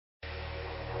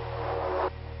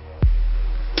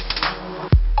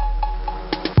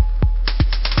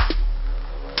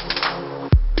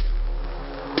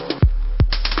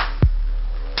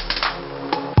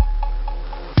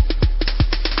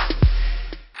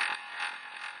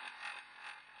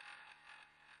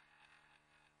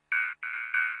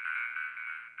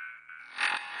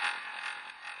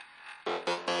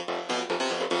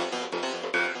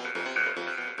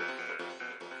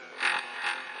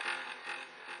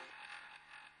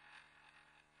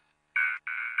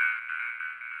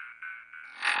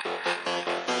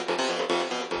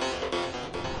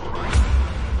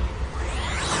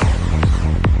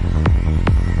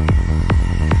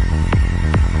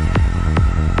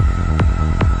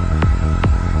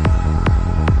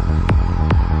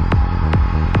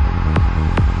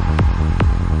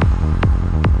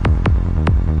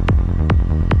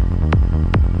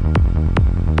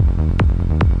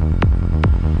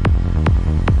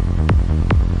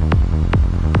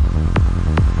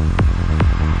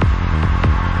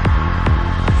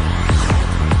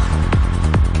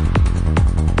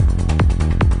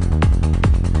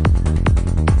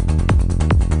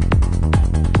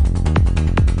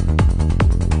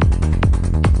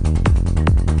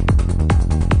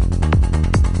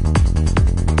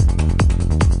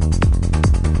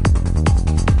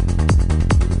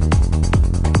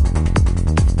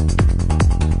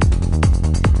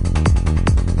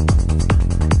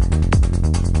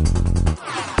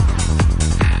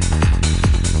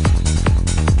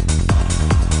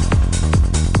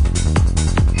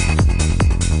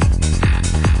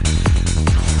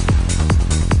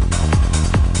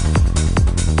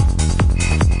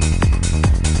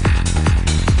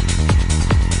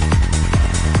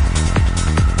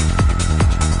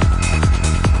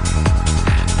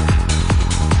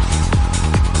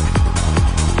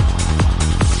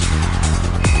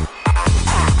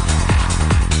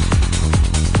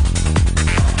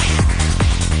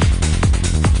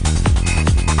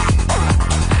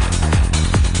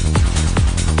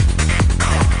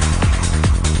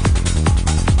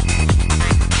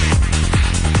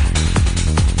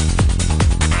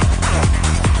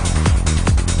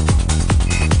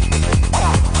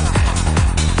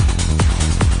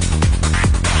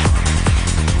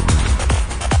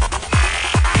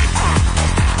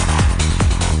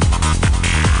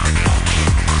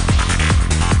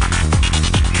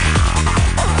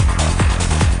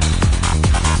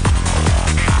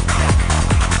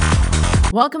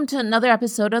Welcome to another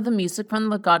episode of the Music from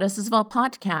the Goddesses Vault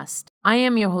podcast. I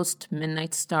am your host,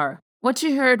 Midnight Star. What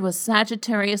you heard was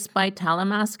Sagittarius by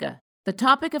Talamasca. The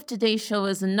topic of today's show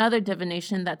is another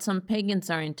divination that some pagans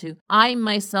are into. I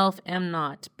myself am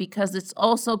not, because it's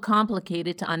also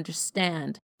complicated to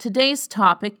understand. Today's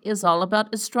topic is all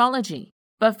about astrology.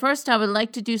 But first, I would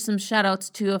like to do some shout-outs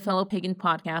to a fellow pagan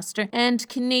podcaster and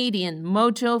Canadian,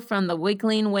 Mojo from the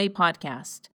Wiggling Way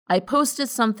podcast. I posted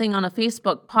something on a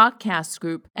Facebook podcast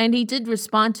group, and he did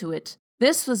respond to it.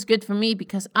 This was good for me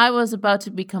because I was about to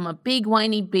become a big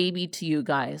whiny baby to you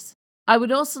guys. I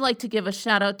would also like to give a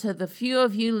shout-out to the few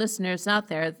of you listeners out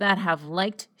there that have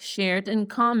liked, shared, and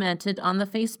commented on the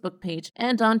Facebook page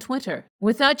and on Twitter.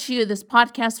 Without you, this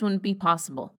podcast wouldn't be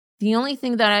possible. The only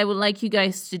thing that I would like you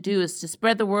guys to do is to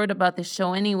spread the word about the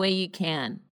show any way you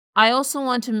can. I also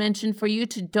want to mention for you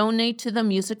to donate to the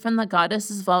Music from the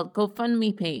Goddesses Vault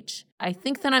GoFundMe page. I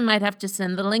think that I might have to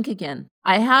send the link again.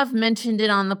 I have mentioned it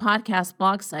on the podcast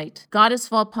blog site,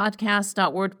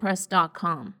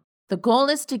 goddessvaultpodcast.wordpress.com. The goal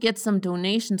is to get some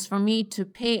donations for me to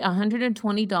pay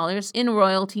 $120 in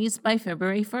royalties by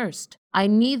February 1st. I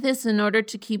need this in order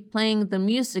to keep playing the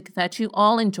music that you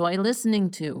all enjoy listening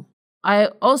to. I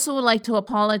also would like to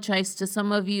apologize to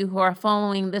some of you who are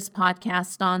following this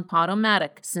podcast on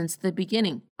Podomatic since the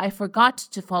beginning. I forgot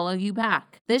to follow you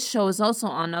back. This show is also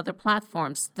on other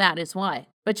platforms, that is why.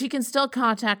 But you can still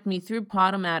contact me through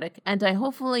Podomatic, and I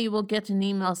hopefully will get an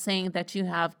email saying that you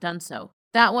have done so.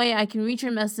 That way I can read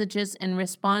your messages and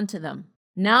respond to them.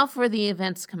 Now for the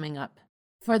events coming up.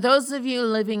 For those of you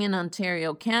living in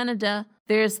Ontario, Canada,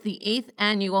 there's the 8th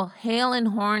annual Hail and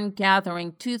Horn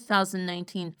Gathering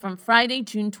 2019 from Friday,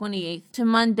 June 28th to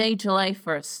Monday, July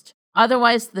 1st,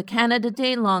 otherwise the Canada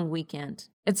Day Long Weekend.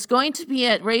 It's going to be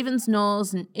at Ravens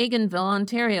Knolls in Eganville,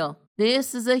 Ontario.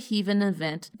 This is a heathen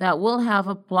event that will have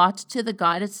a blot to the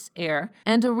goddess air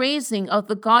and a raising of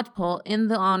the god pole in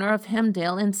the honor of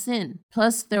Hemdale and Sin.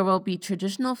 Plus, there will be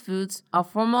traditional foods, a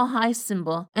formal high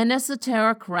symbol, an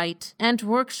esoteric rite, and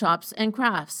workshops and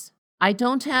crafts. I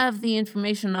don't have the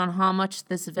information on how much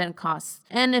this event costs,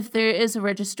 and if there is a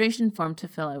registration form to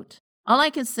fill out. All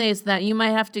I can say is that you might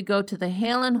have to go to the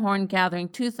Hail and Horn Gathering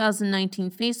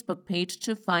 2019 Facebook page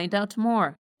to find out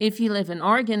more. If you live in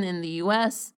Oregon in the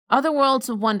U.S., Other Worlds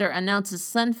of Wonder announces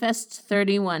Sunfest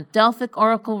 31 Delphic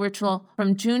Oracle Ritual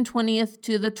from June 20th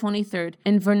to the 23rd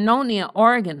in Vernonia,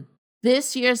 Oregon.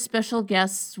 This year's special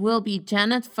guests will be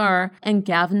Janet Farr and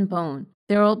Gavin Bone.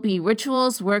 There will be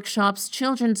rituals, workshops,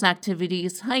 children's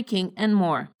activities, hiking, and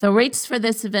more. The rates for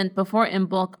this event before in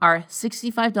bulk are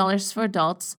 $65 for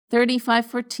adults, $35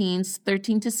 for teens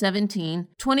 13 to 17,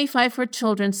 $25 for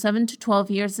children 7 to 12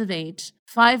 years of age,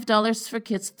 $5 for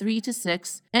kids 3 to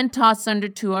 6, and tots under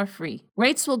 2 are free.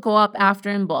 Rates will go up after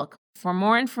in bulk. For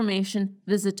more information,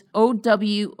 visit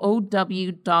owow.org.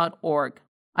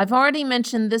 I've already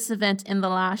mentioned this event in the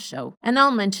last show, and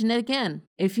I'll mention it again.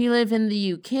 If you live in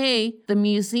the UK, the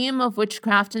Museum of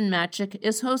Witchcraft and Magic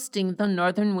is hosting the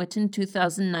Northern Witten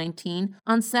 2019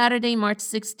 on Saturday, March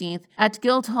 16th at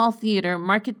Guildhall Theatre,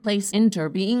 Marketplace in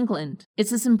Derby, England.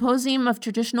 It's a symposium of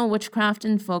traditional witchcraft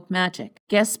and folk magic.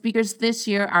 Guest speakers this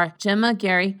year are Gemma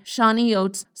Gary, Shawnee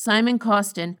Oates, Simon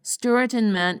Costin, Stuart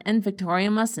Inman, and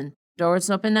Victoria Musson. Doors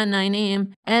open at 9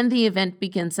 a.m. and the event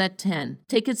begins at 10.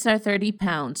 Tickets are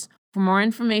 £30. For more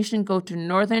information, go to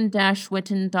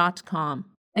northern-witten.com.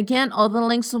 Again, all the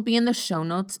links will be in the show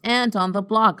notes and on the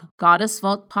blog,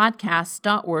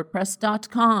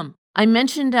 goddessvaultpodcast.wordpress.com. I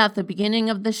mentioned at the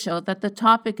beginning of the show that the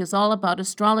topic is all about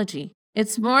astrology.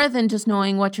 It's more than just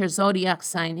knowing what your zodiac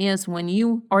sign is when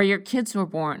you or your kids were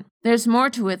born. There's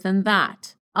more to it than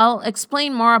that. I'll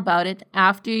explain more about it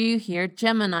after you hear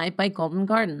Gemini by Golden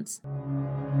Gardens.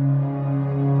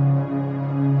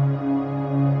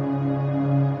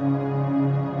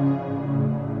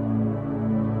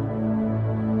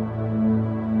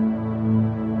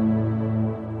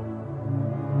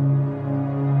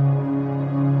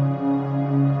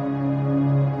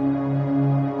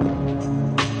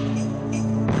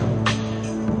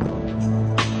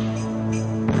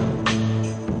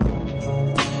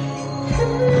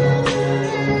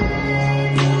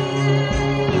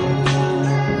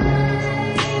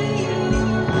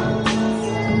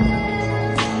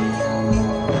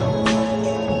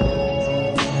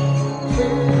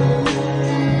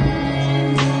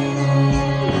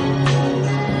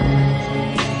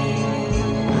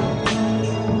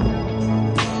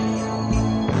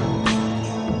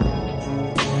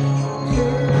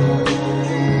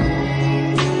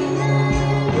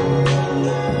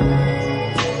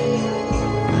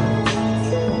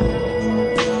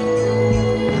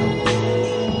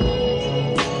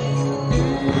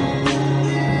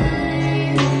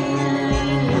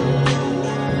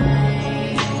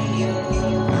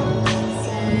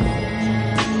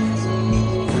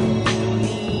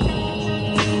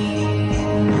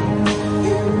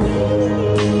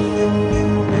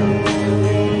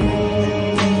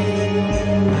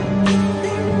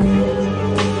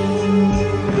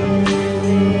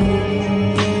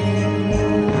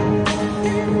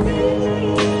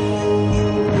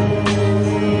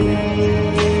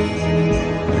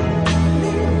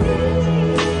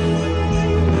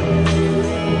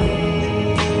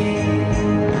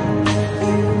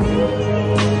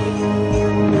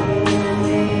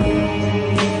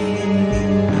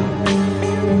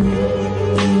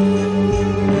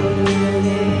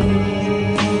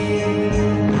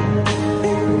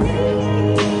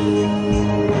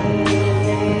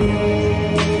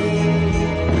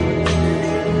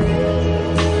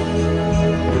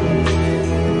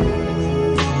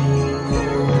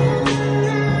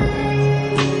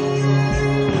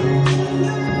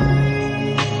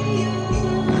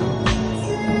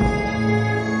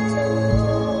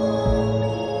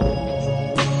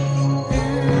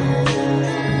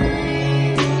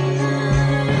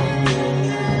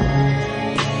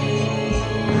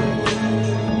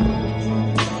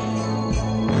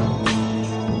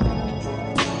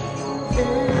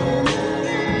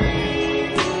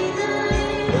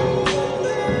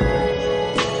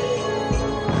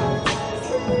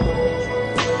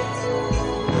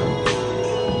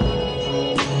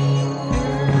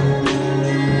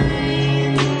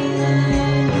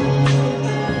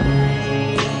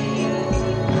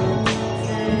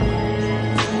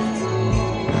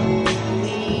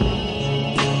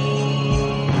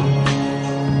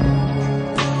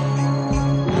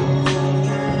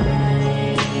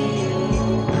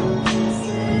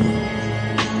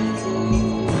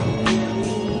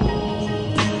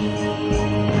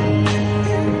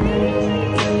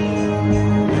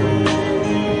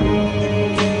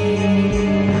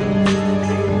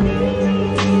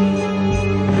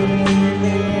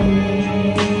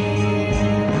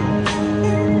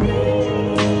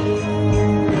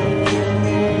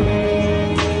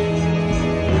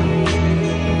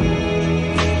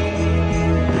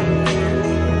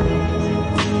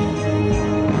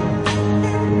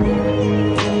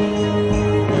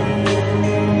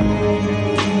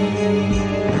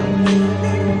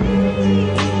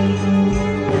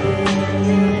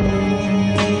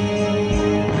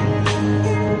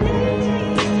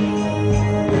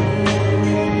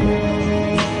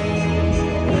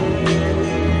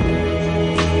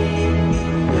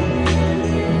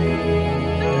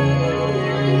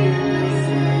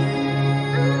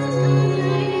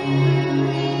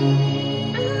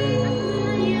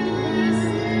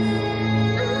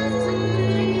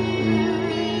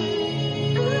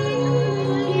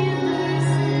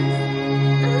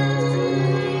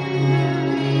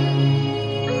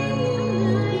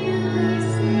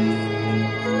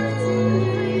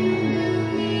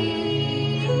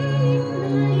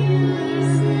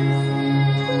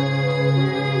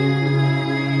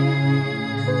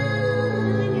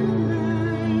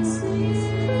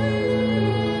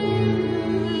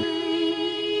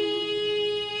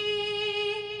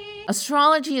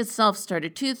 Astrology itself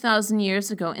started 2,000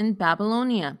 years ago in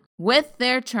Babylonia. With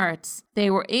their charts, they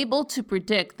were able to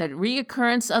predict the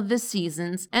reoccurrence of the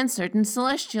seasons and certain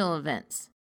celestial events.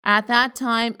 At that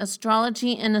time,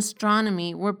 astrology and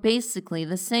astronomy were basically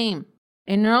the same.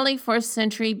 In early 1st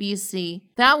century BC,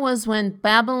 that was when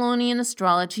Babylonian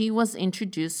astrology was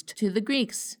introduced to the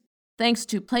Greeks. Thanks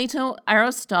to Plato,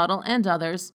 Aristotle, and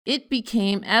others, it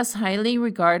became as highly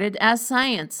regarded as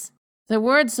science. The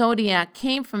word zodiac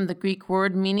came from the Greek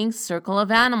word meaning circle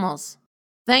of animals.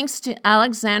 Thanks to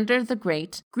Alexander the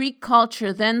Great, Greek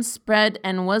culture then spread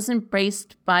and was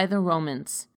embraced by the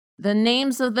Romans. The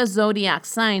names of the zodiac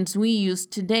signs we use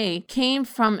today came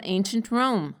from ancient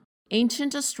Rome.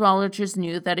 Ancient astrologers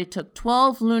knew that it took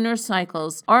 12 lunar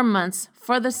cycles or months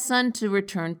for the sun to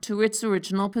return to its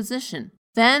original position.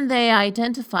 Then they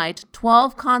identified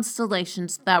 12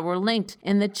 constellations that were linked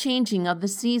in the changing of the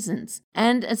seasons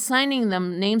and assigning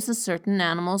them names of certain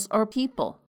animals or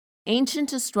people.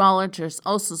 Ancient astrologers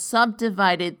also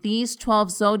subdivided these 12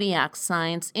 zodiac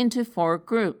signs into 4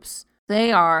 groups.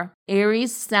 They are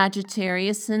Aries,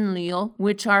 Sagittarius, and Leo,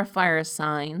 which are fire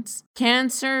signs,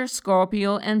 Cancer,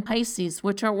 Scorpio, and Pisces,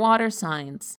 which are water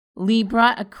signs,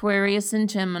 Libra, Aquarius, and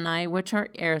Gemini, which are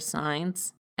air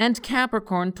signs, and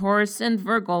Capricorn, Taurus, and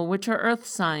Virgo, which are earth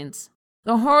signs.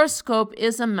 The horoscope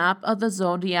is a map of the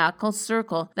zodiacal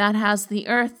circle that has the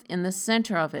earth in the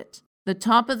center of it. The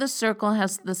top of the circle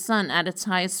has the sun at its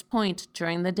highest point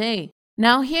during the day.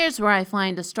 Now here's where I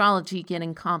find astrology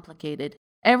getting complicated.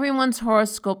 Everyone's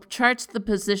horoscope charts the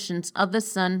positions of the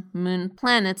sun, moon,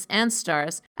 planets, and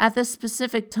stars at the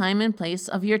specific time and place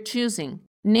of your choosing,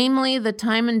 namely the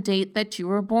time and date that you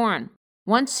were born.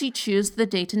 Once you choose the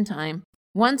date and time,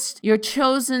 once your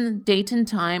chosen date and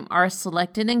time are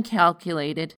selected and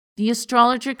calculated, the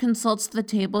astrologer consults the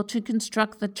table to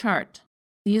construct the chart.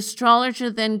 The astrologer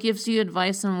then gives you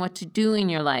advice on what to do in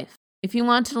your life. If you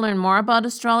want to learn more about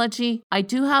astrology, I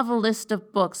do have a list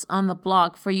of books on the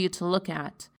blog for you to look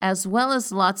at, as well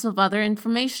as lots of other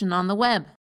information on the web.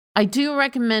 I do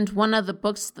recommend one of the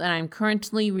books that I'm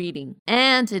currently reading,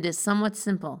 and it is somewhat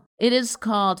simple. It is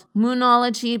called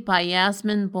Moonology by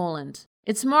Yasmin Boland.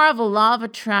 It's more of a law of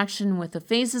attraction with the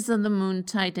phases of the moon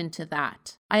tied into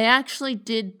that. I actually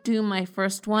did do my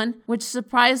first one, which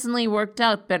surprisingly worked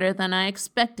out better than I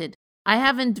expected. I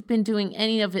haven't been doing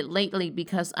any of it lately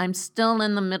because I'm still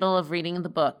in the middle of reading the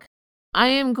book. I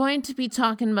am going to be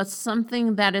talking about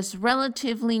something that is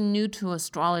relatively new to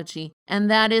astrology, and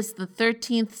that is the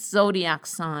 13th zodiac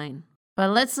sign.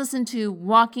 But let's listen to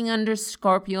Walking Under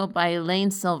Scorpio by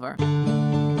Elaine Silver.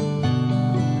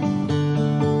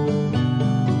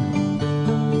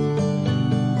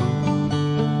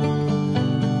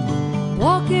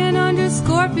 Walking under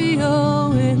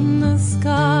Scorpio in the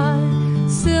sky,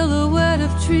 silhouette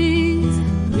of trees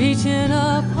reaching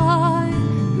up high.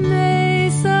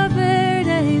 Mesa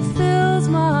Verde fills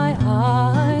my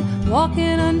eye.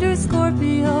 Walking under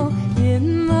Scorpio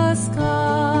in the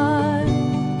sky.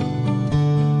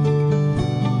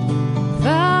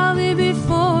 Valley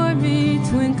before me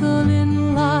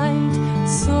twinkling light,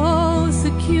 so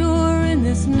secure in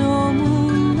this no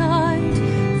moon night.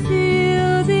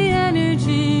 Feel the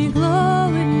energy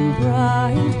glowing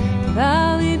bright.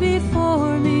 Valley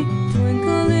before me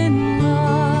twinkling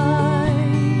light.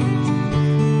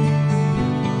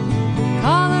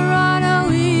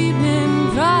 Colorado evening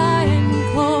dry and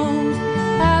cold.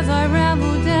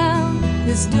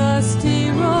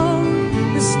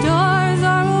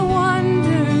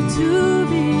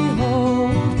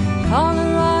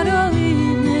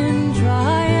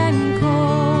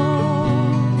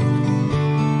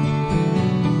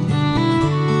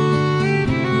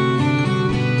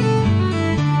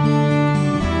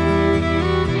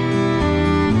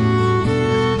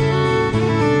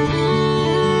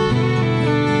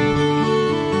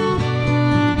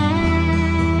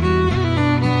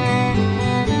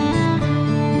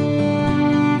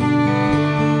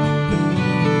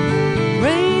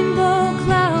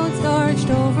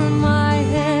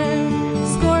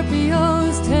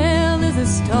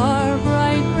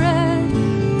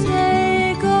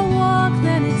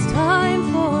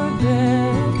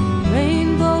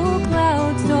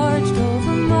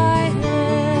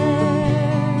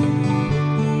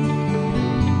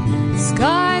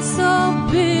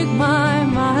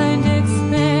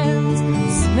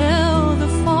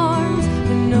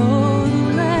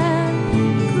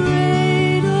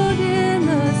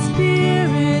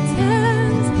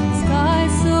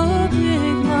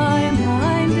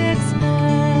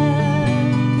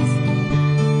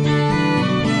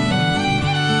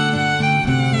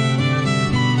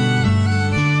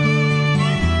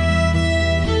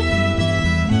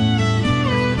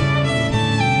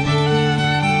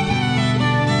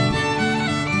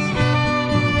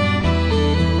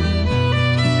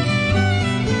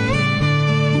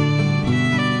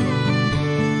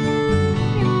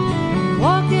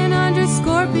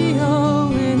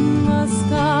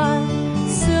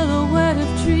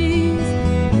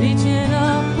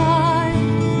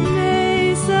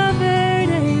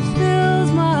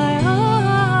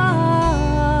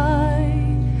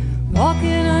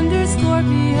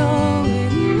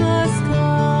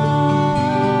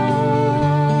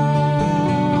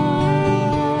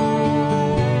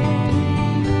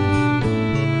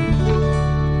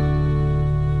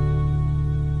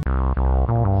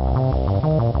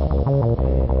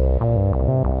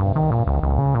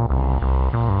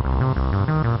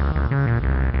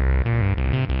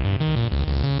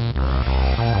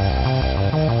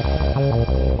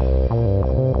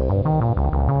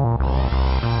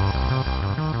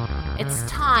 It's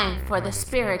time for the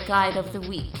Spirit Guide of the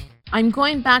Week. I'm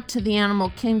going back to the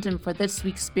animal kingdom for this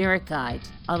week's Spirit Guide.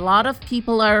 A lot of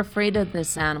people are afraid of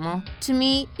this animal. To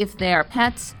me, if they are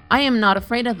pets, I am not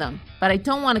afraid of them, but I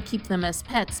don't want to keep them as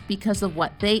pets because of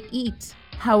what they eat.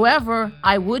 However,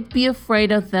 I would be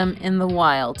afraid of them in the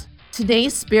wild.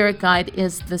 Today's Spirit Guide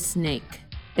is the snake.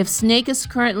 If snake is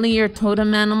currently your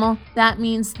totem animal, that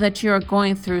means that you are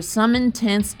going through some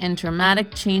intense and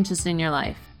dramatic changes in your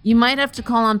life. You might have to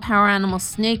call on power animal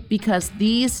snake because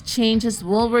these changes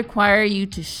will require you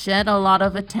to shed a lot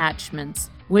of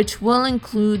attachments, which will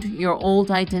include your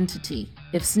old identity.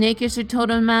 If snake is your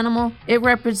totem animal, it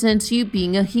represents you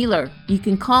being a healer. You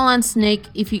can call on snake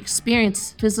if you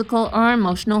experience physical or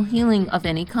emotional healing of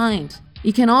any kind.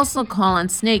 You can also call on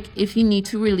snake if you need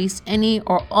to release any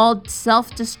or all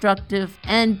self-destructive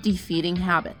and defeating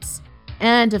habits.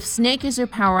 And if snake is your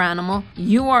power animal,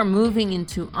 you are moving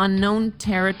into unknown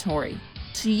territory.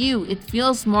 To you, it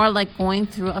feels more like going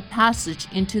through a passage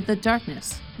into the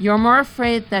darkness. You're more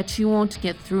afraid that you won't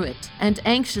get through it and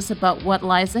anxious about what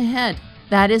lies ahead.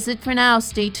 That is it for now.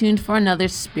 Stay tuned for another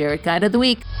Spirit Guide of the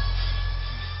Week.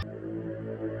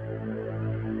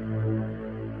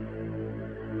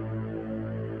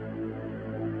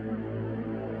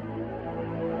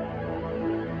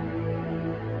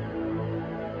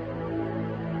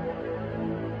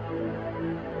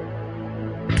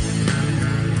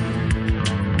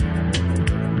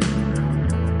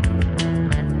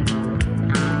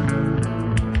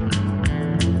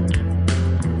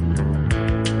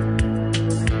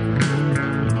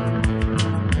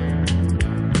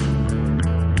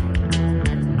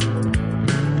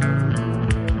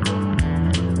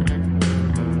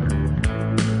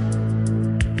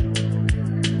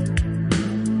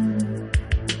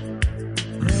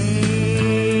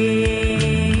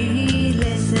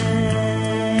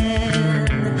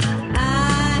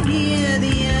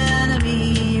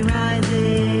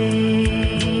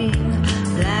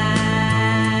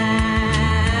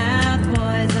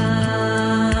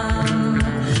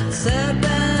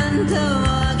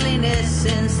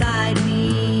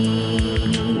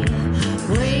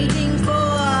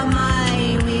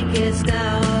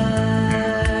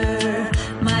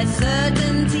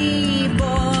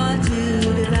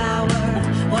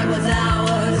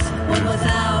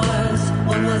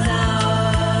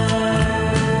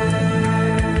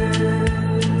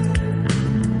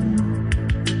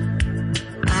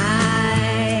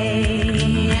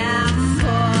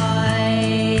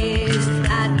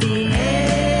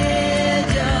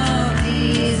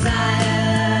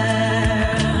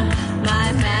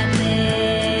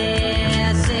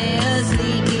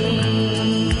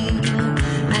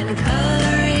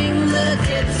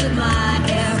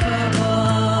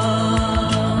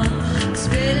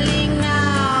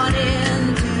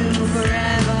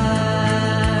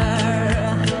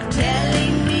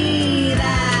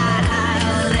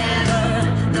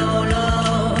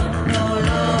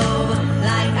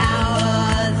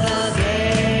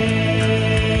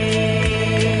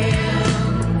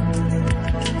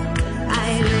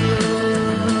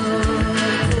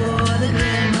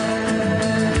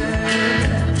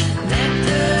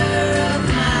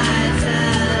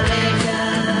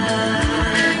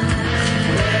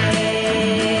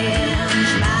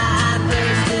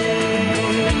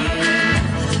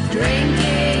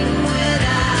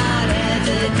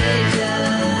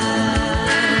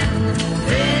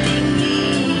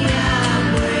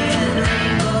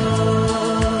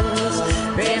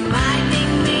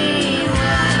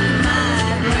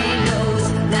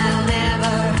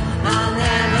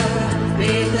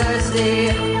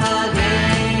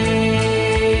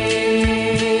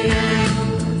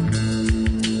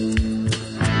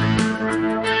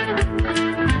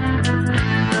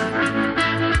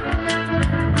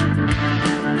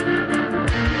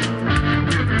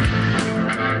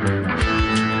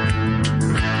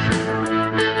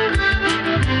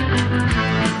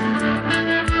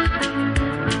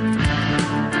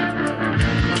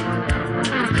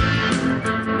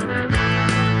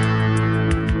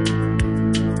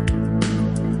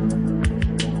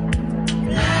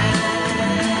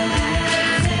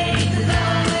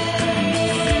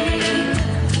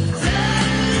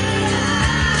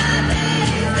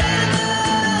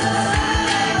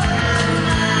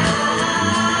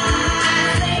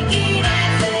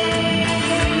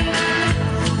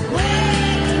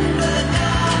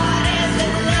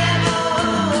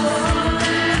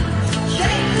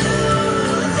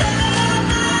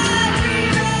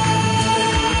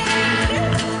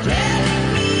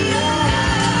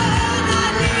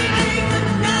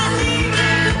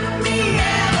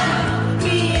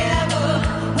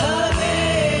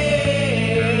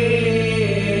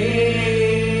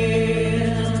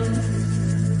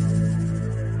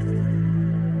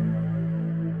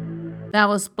 That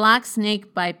was Black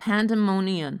Snake by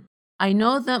Pandemonium. I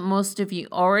know that most of you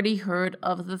already heard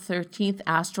of the 13th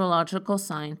astrological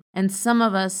sign, and some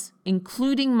of us,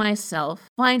 including myself,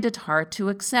 find it hard to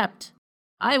accept.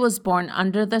 I was born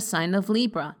under the sign of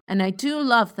Libra, and I do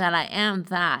love that I am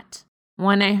that.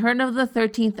 When I heard of the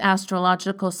 13th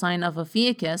astrological sign of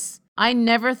Ophiuchus, I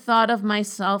never thought of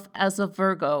myself as a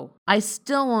Virgo. I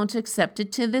still won't accept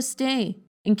it to this day.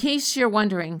 In case you're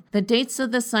wondering, the dates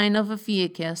of the sign of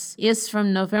Ophiuchus is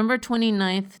from November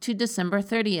 29th to December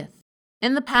 30th.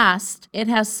 In the past, it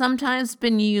has sometimes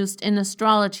been used in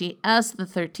astrology as the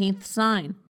 13th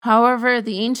sign. However,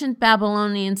 the ancient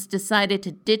Babylonians decided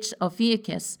to ditch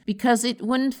Ophiuchus because it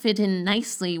wouldn't fit in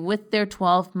nicely with their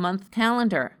 12-month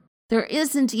calendar. There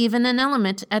isn't even an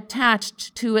element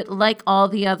attached to it like all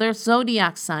the other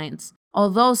zodiac signs,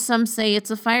 although some say it's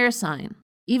a fire sign.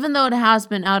 Even though it has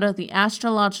been out of the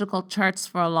astrological charts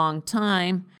for a long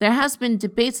time, there has been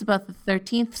debates about the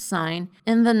 13th sign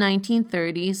in the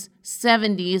 1930s,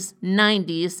 70s,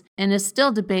 90s, and is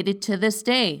still debated to this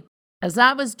day. As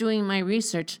I was doing my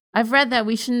research, I've read that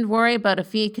we shouldn't worry about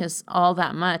Ophiuchus all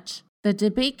that much. The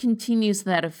debate continues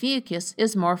that Ophiuchus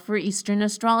is more for Eastern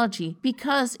astrology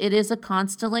because it is a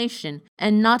constellation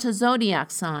and not a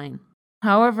zodiac sign.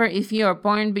 However, if you are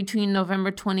born between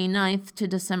November 29th to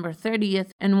December 30th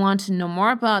and want to know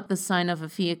more about the sign of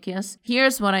Ophiuchus,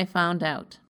 here's what I found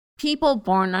out. People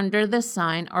born under this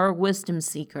sign are wisdom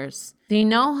seekers. They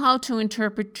know how to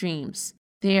interpret dreams.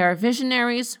 They are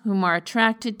visionaries whom are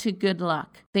attracted to good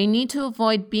luck. They need to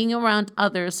avoid being around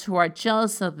others who are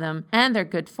jealous of them and their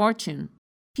good fortune.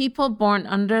 People born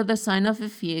under the sign of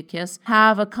Ophiuchus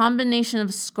have a combination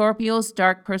of Scorpio's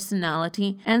dark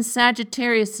personality and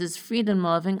Sagittarius's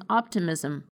freedom-loving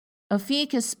optimism.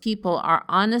 Ophiuchus people are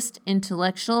honest,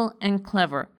 intellectual, and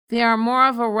clever. They are more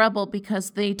of a rebel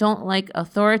because they don't like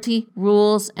authority,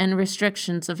 rules, and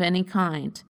restrictions of any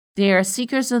kind. They are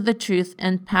seekers of the truth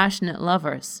and passionate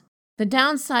lovers. The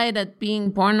downside of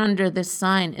being born under this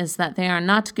sign is that they are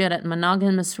not good at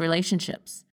monogamous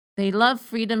relationships. They love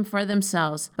freedom for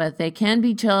themselves, but they can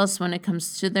be jealous when it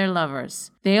comes to their lovers.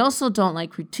 They also don't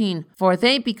like routine, for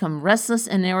they become restless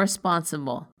and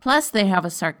irresponsible. Plus, they have a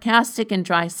sarcastic and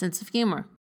dry sense of humor.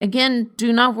 Again,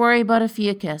 do not worry about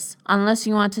Ophiuchus, unless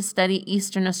you want to study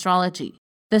Eastern astrology.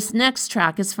 This next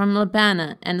track is from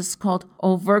Labana and is called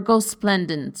O Virgo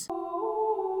Splendens.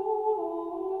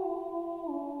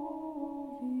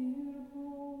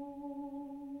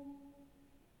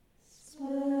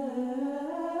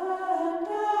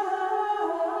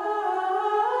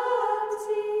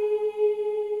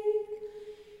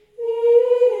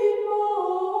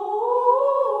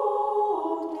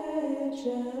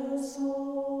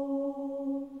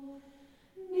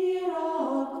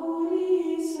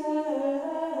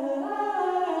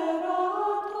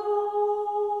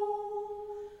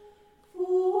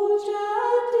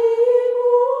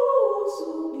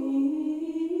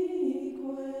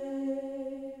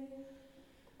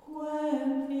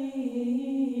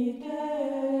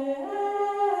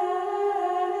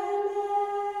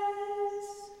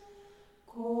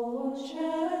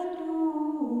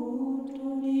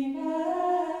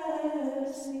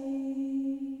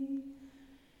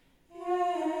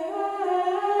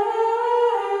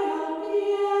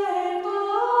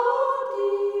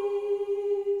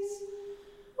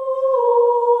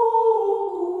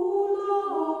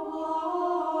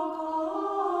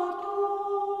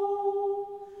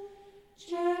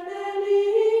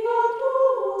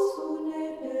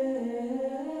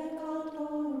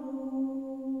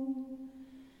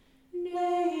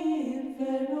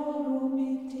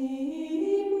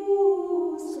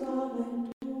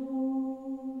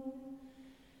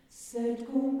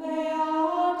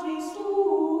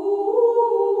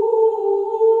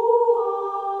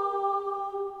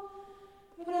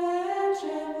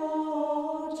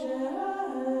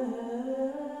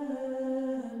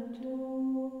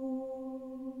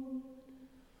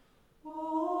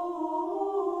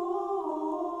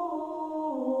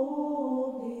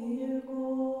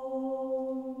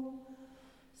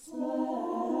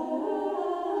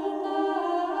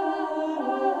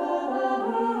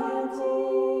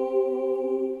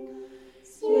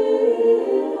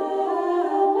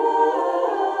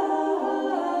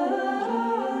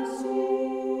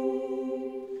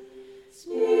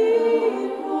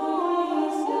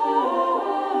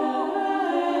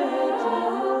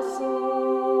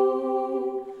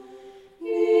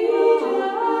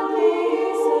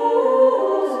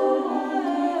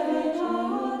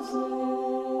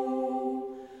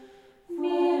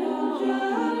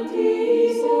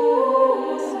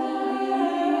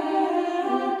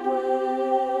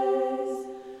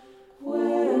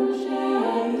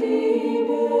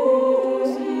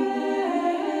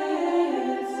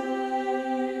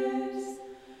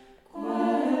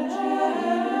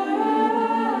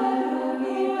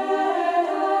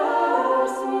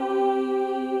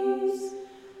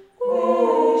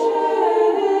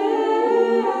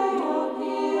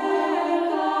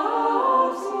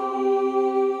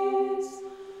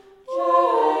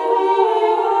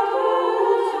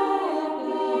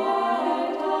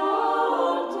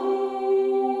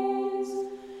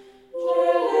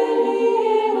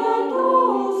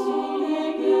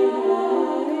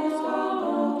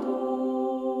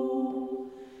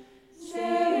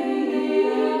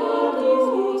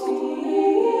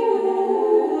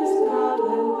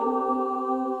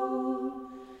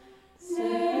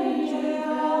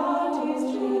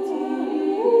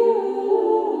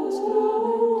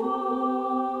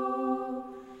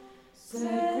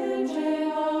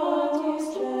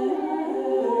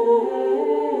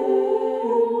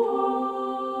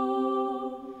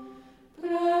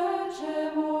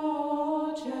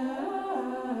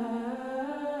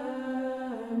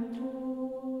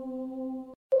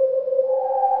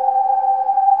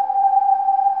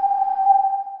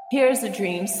 Here's a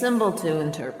dream symbol to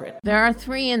interpret. There are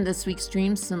 3 in this week's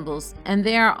dream symbols, and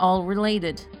they are all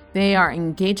related. They are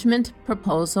engagement,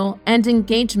 proposal, and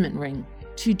engagement ring.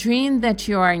 To dream that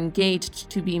you are engaged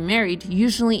to be married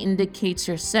usually indicates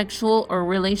your sexual or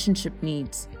relationship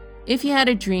needs. If you had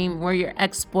a dream where your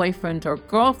ex-boyfriend or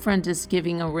girlfriend is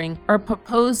giving a ring or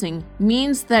proposing,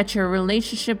 means that your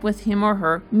relationship with him or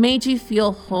her made you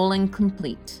feel whole and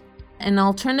complete. An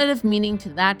alternative meaning to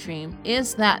that dream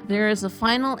is that there is a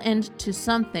final end to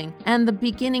something and the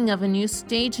beginning of a new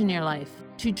stage in your life.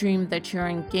 To dream that you're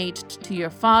engaged to your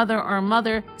father or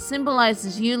mother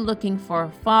symbolizes you looking for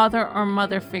a father or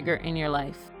mother figure in your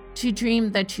life. To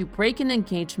dream that you break an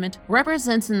engagement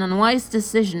represents an unwise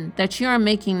decision that you are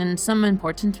making in some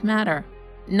important matter.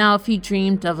 Now, if you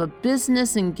dreamed of a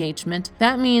business engagement,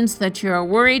 that means that you are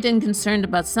worried and concerned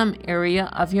about some area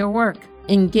of your work.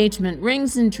 Engagement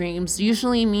rings in dreams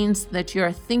usually means that you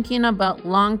are thinking about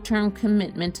long-term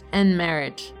commitment and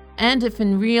marriage. And if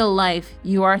in real life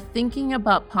you are thinking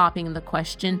about popping the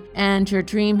question and your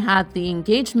dream had the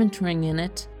engagement ring in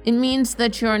it, it means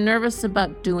that you are nervous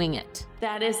about doing it.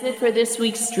 That is it for this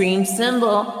week's dream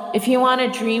symbol. If you want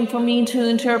a dream for me to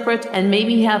interpret and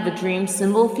maybe have a dream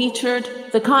symbol featured,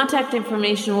 the contact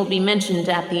information will be mentioned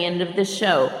at the end of this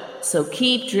show. So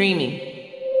keep dreaming.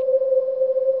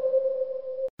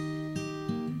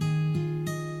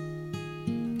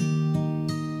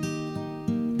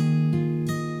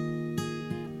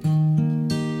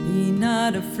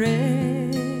 Not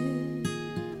afraid,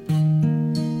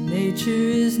 nature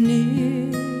is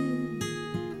near.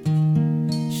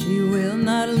 She will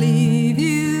not leave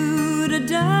you to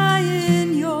die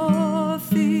in your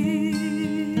fear.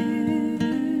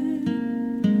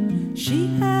 She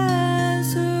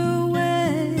has her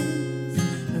ways,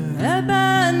 her ebb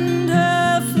and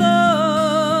her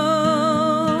flow,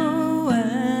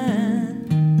 and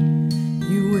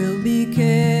you will be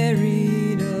carried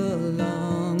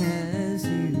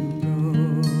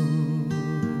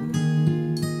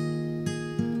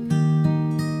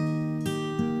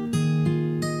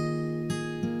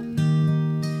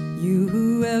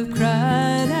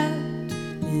cried out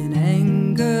in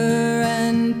anger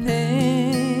and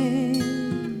pain.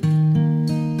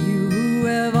 You who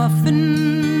have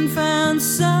often found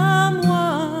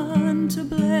someone to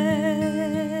blame.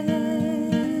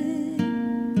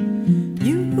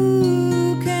 You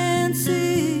who can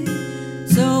see,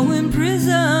 so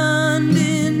imprisoned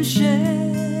in shame.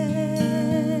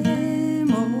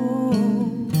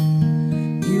 Oh,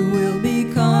 you will be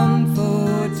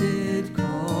comforted.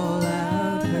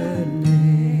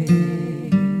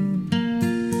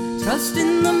 Trust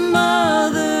in the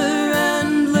mother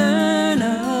and learn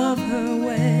of her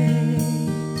ways.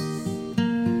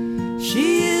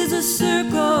 She is a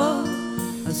circle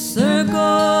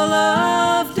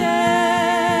of days,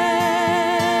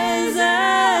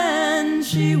 and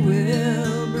she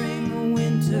will bring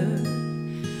winter,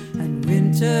 and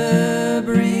winter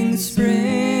brings spring.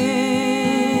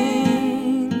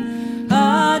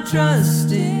 Ah,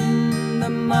 trust in the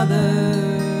mother.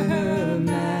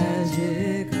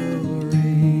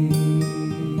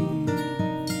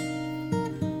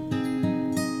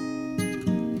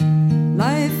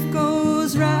 Life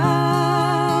goes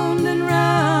round and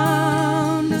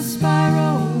round, a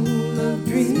spiral of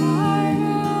dreams,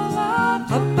 up,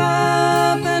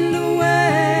 up and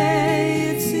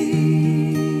away it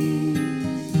seems,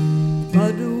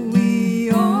 but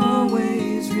we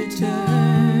always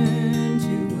return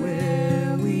to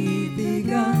where we've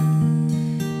begun,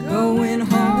 going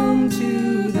home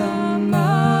to the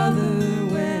mother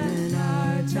when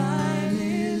our time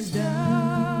is done.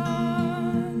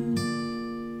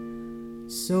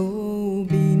 So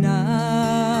be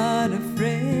not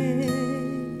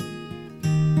afraid,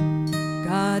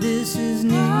 Goddess is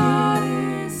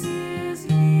near.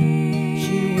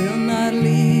 She will not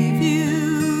leave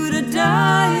you to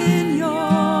die in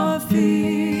your fear.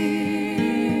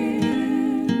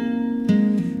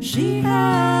 She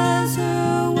has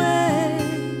her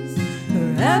ways,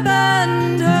 her ebb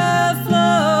and her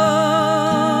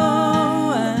flow,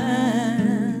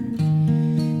 and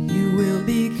you will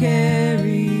be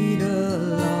carried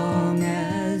along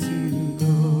as you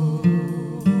go.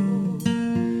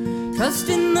 Trust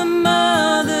in the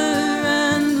mother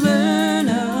and learn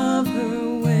of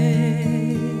her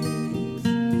ways.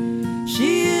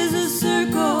 She is a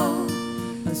circle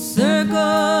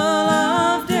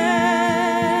of days,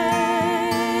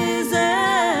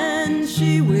 and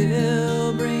she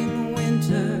will bring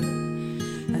winter,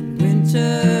 and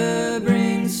winter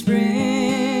brings spring.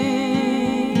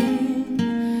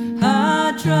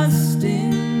 I trust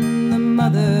in the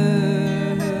mother,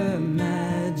 her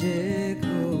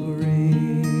magical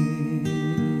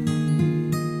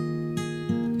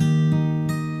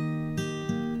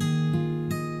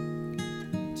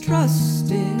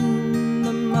trust in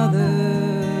the mother,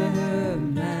 her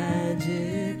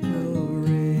magic will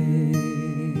ring.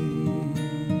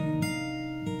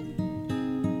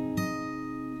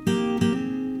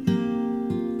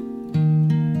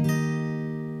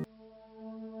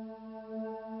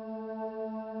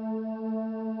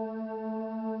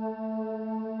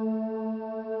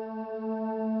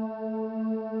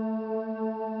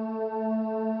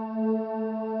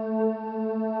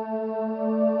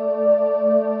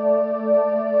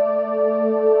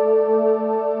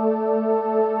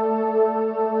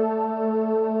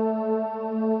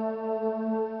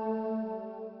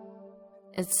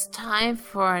 It's time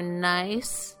for a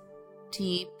nice,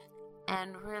 deep,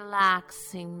 and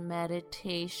relaxing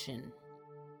meditation.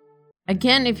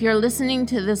 Again, if you're listening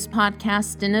to this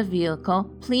podcast in a vehicle,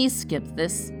 please skip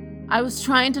this. I was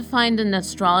trying to find an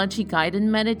astrology guided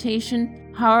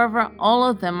meditation, however, all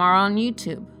of them are on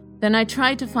YouTube. Then I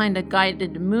tried to find a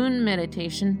guided moon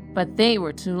meditation, but they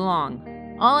were too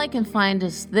long. All I can find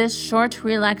is this short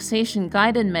relaxation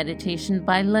guided meditation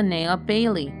by Linnea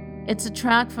Bailey. It's a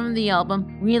track from the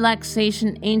album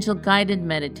Relaxation Angel Guided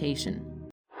Meditation.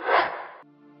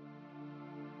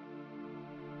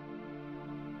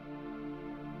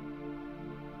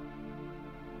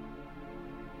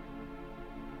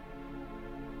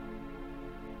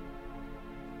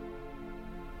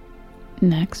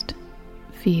 Next,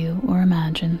 feel or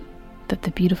imagine that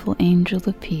the beautiful angel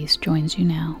of peace joins you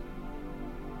now.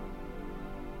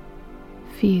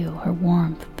 Feel her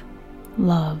warmth,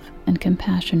 love, and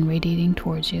compassion radiating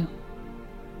towards you.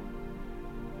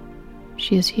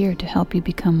 She is here to help you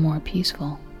become more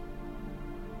peaceful.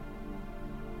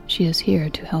 She is here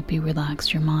to help you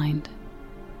relax your mind.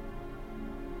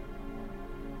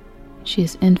 She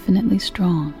is infinitely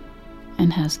strong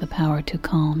and has the power to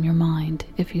calm your mind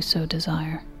if you so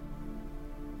desire.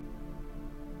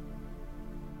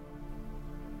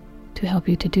 To help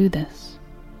you to do this,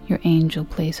 your angel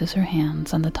places her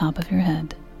hands on the top of your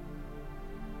head,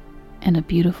 and a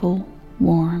beautiful,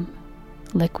 warm,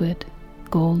 liquid,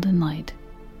 golden light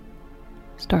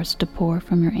starts to pour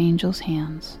from your angel's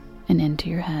hands and into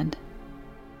your head.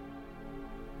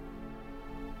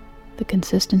 The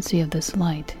consistency of this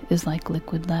light is like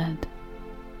liquid lead,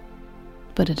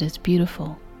 but it is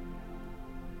beautiful,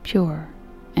 pure,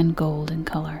 and gold in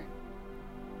color.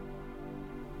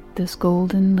 This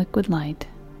golden liquid light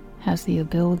has the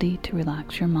ability to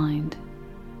relax your mind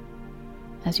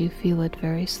as you feel it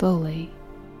very slowly,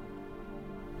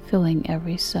 filling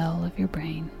every cell of your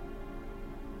brain.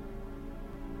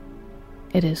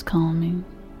 It is calming,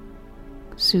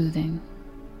 soothing,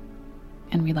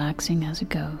 and relaxing as it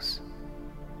goes.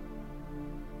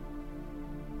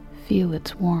 Feel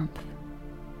its warmth.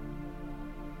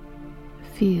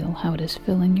 Feel how it is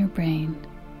filling your brain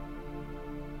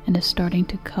and is starting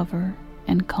to cover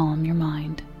and calm your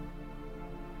mind,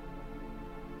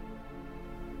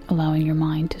 allowing your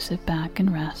mind to sit back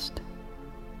and rest.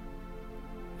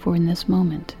 For in this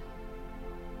moment,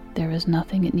 there is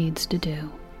nothing it needs to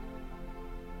do,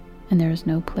 and there is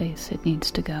no place it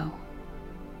needs to go.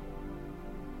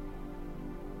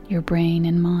 Your brain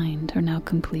and mind are now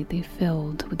completely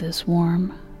filled with this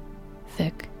warm,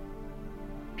 thick,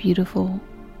 beautiful,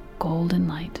 golden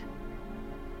light,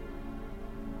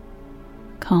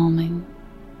 calming,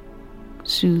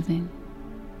 soothing,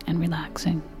 and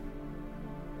relaxing.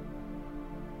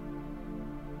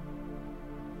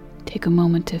 Take a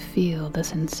moment to feel the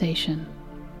sensation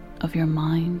of your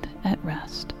mind at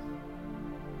rest.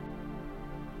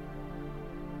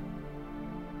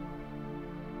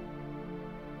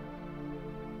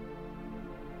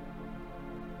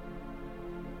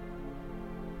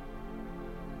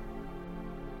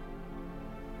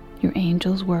 Your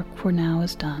angel's work for now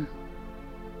is done.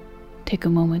 Take a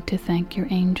moment to thank your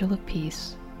angel of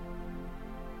peace,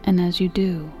 and as you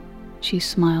do, she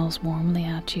smiles warmly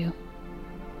at you,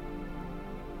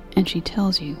 and she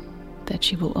tells you that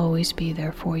she will always be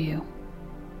there for you.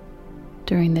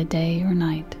 During the day or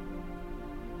night,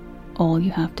 all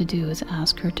you have to do is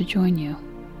ask her to join you,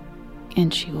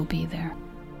 and she will be there.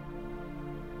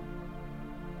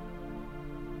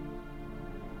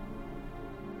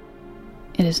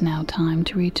 It is now time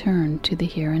to return to the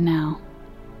here and now.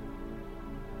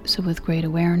 So with great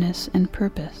awareness and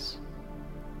purpose,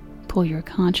 pull your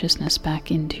consciousness back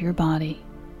into your body,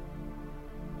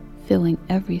 filling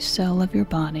every cell of your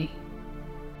body,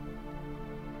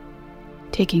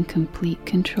 taking complete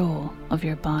control of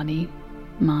your body,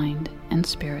 mind, and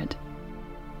spirit.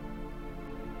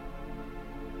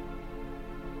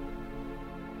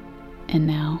 And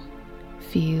now,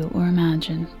 feel or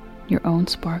imagine your own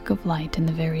spark of light in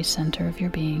the very center of your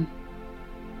being.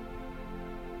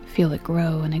 Feel it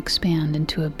grow and expand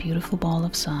into a beautiful ball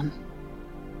of sun.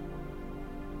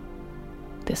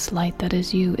 This light that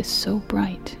is you is so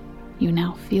bright, you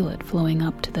now feel it flowing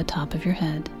up to the top of your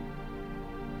head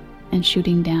and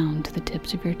shooting down to the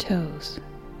tips of your toes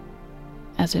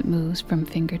as it moves from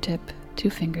fingertip to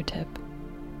fingertip.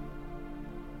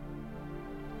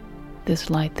 This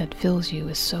light that fills you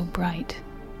is so bright,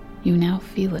 you now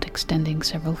feel it extending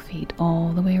several feet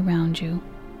all the way around you,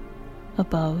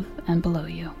 above and below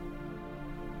you.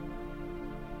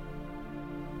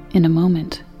 In a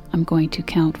moment, I'm going to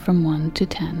count from 1 to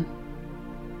 10.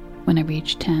 When I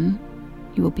reach 10,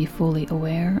 you will be fully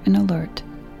aware and alert,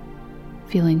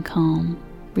 feeling calm,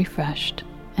 refreshed,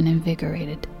 and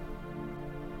invigorated.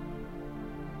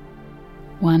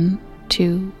 1,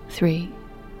 2, 3,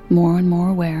 more and more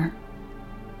aware.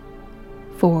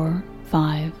 4,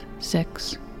 5,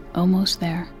 6, almost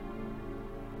there.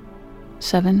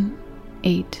 7,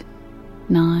 8,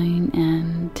 9,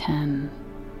 and 10.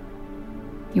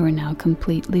 You are now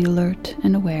completely alert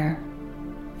and aware,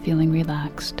 feeling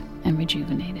relaxed and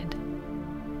rejuvenated.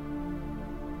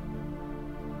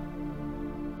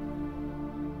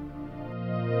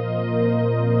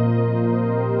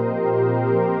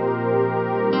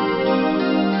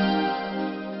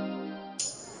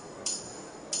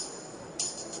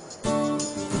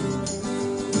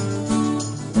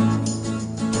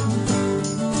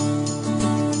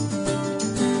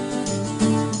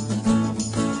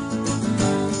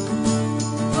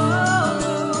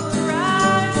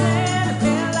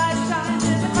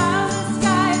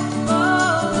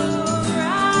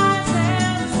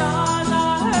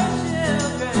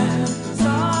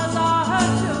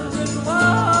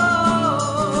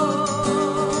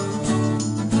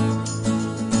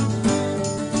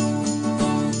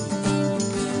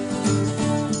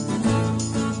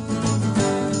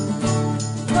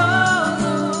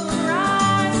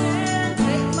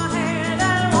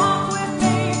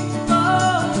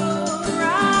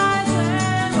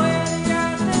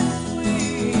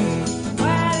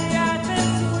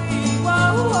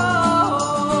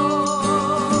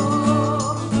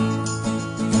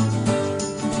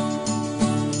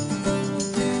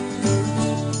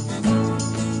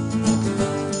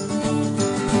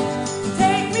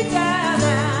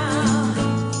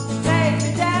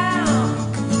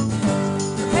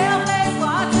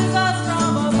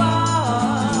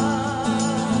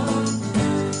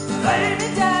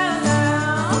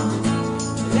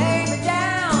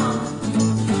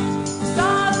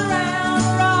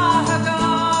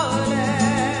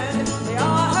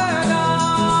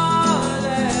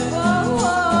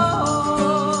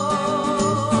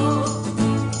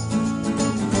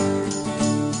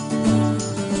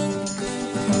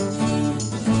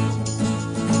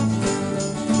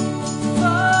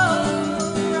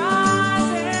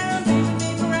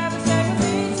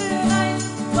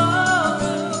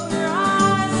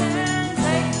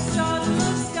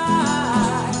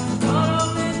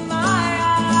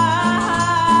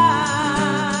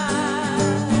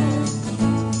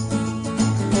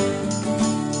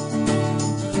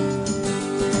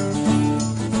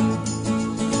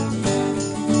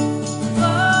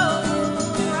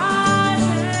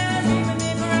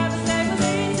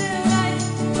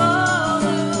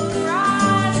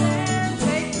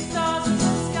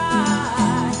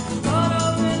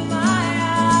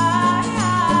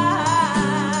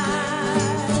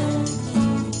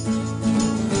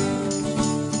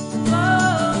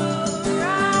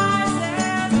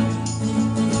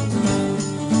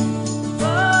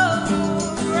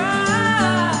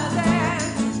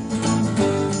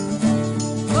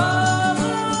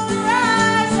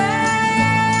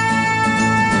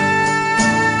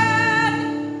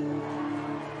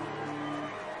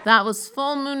 That was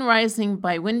Full Moon Rising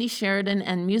by Wendy Sheridan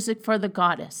and Music for the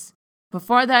Goddess.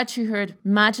 Before that, you heard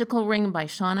Magical Ring by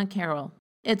Shauna Carroll.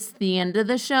 It's the end of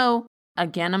the show.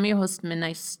 Again, I'm your host,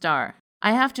 Midnight Star.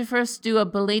 I have to first do a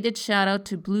belated shout out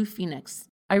to Blue Phoenix.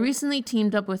 I recently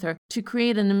teamed up with her to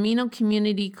create an amino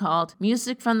community called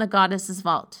Music from the Goddess's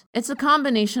Vault. It's a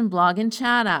combination blog and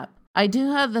chat app. I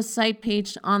do have the site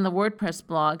page on the WordPress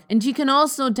blog, and you can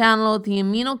also download the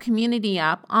Amino Community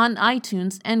app on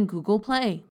iTunes and Google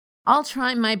Play. I'll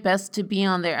try my best to be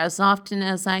on there as often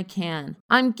as I can.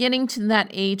 I'm getting to that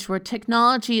age where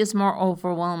technology is more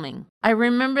overwhelming. I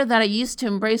remember that I used to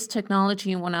embrace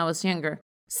technology when I was younger.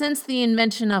 Since the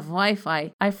invention of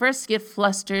Wi-Fi, I first get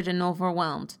flustered and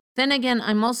overwhelmed. Then again,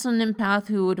 I'm also an empath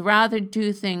who would rather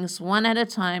do things one at a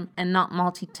time and not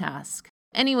multitask.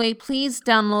 Anyway, please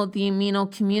download the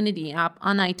Amino Community app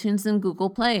on iTunes and Google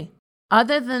Play.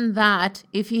 Other than that,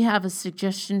 if you have a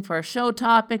suggestion for a show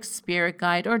topic, spirit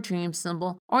guide, or dream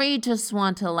symbol, or you just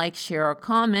want to like, share, or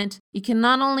comment, you can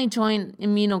not only join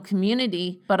Amino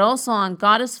Community, but also on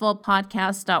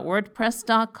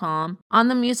goddessvaultpodcast.wordpress.com, on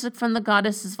the Music from the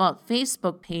Goddesses Vault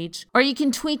Facebook page, or you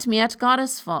can tweet me at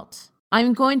Goddess Vault.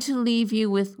 I'm going to leave you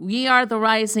with We Are the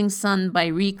Rising Sun by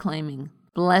Reclaiming.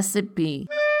 Blessed be.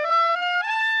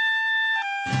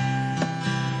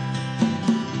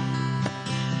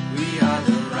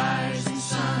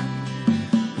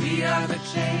 We are the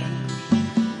change,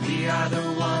 we are the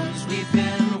ones we've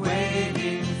been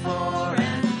waiting for,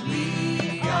 and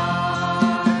we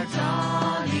are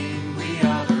dawning. We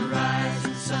are the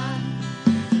rising sun,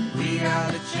 we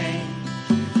are the change,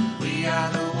 we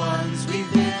are the ones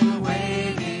we've been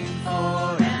waiting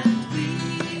for, and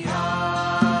we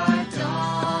are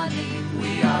dawning.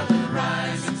 We are the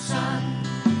rising sun,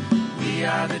 we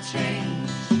are the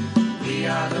change, we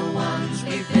are the ones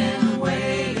we've been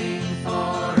waiting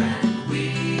for.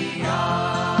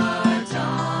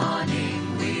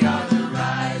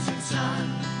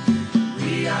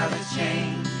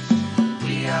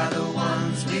 We are the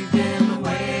ones we've been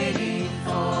waiting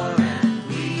for, and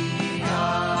we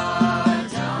are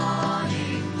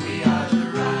dawning. We are the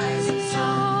rising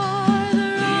sun.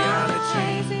 We are the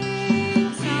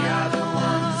change. We are the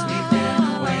ones we've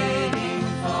been waiting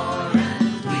for,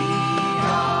 and we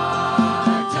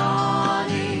are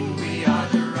dawning. We are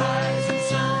the rising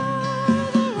sun.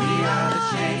 We are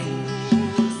the change.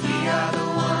 We are the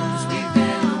ones we've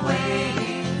been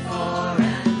waiting for,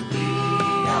 and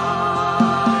we are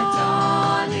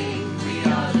dawning. We are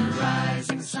the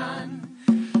rising sun. We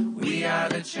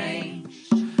are the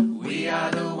change. We are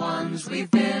the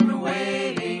ones we've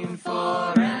been waiting for,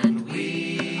 and we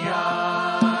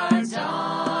are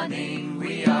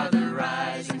dawning. We are the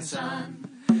rising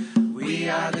sun. We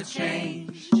are the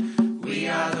change. We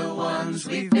are the ones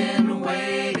we've been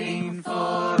waiting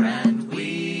for, and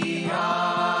we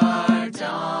are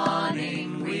dawning.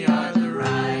 We are the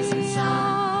rising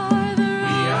sun. We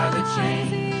are the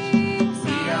change.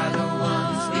 We are the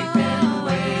ones we've been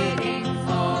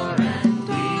waiting for,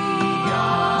 and we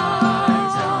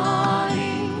are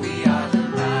dawning. We are the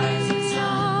rising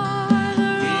sun.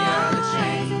 We are the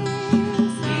change.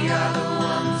 We are the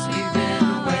ones we've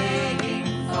been waiting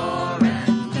for,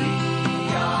 and we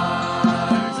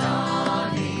are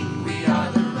dawning. We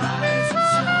are the rising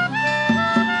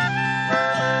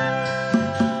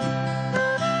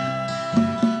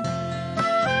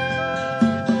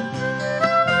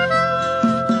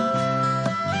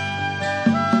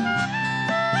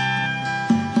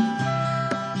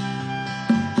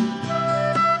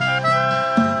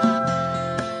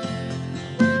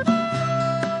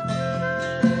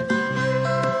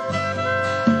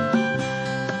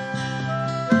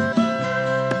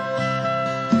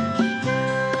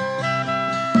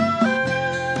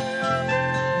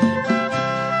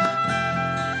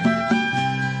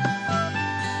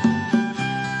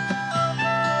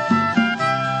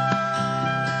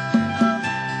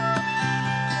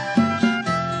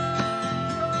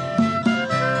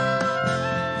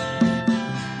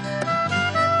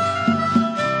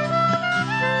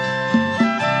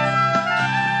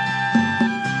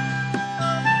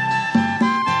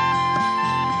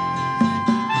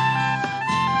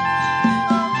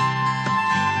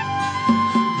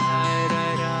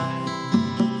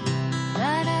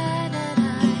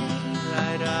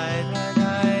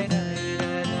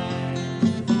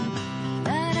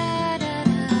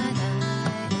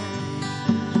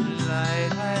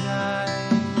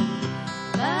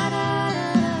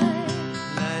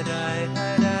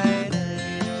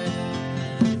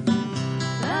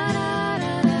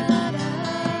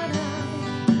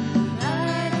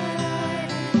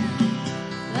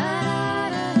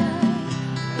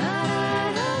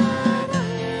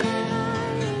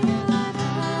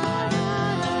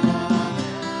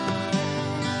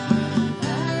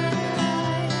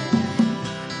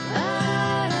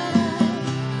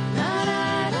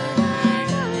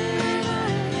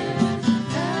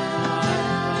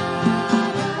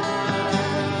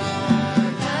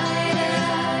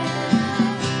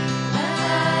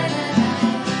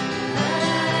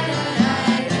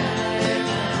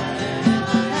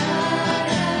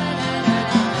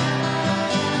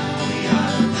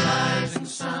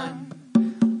sun.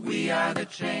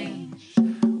 Change.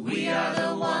 We are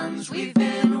the ones we've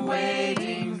been waiting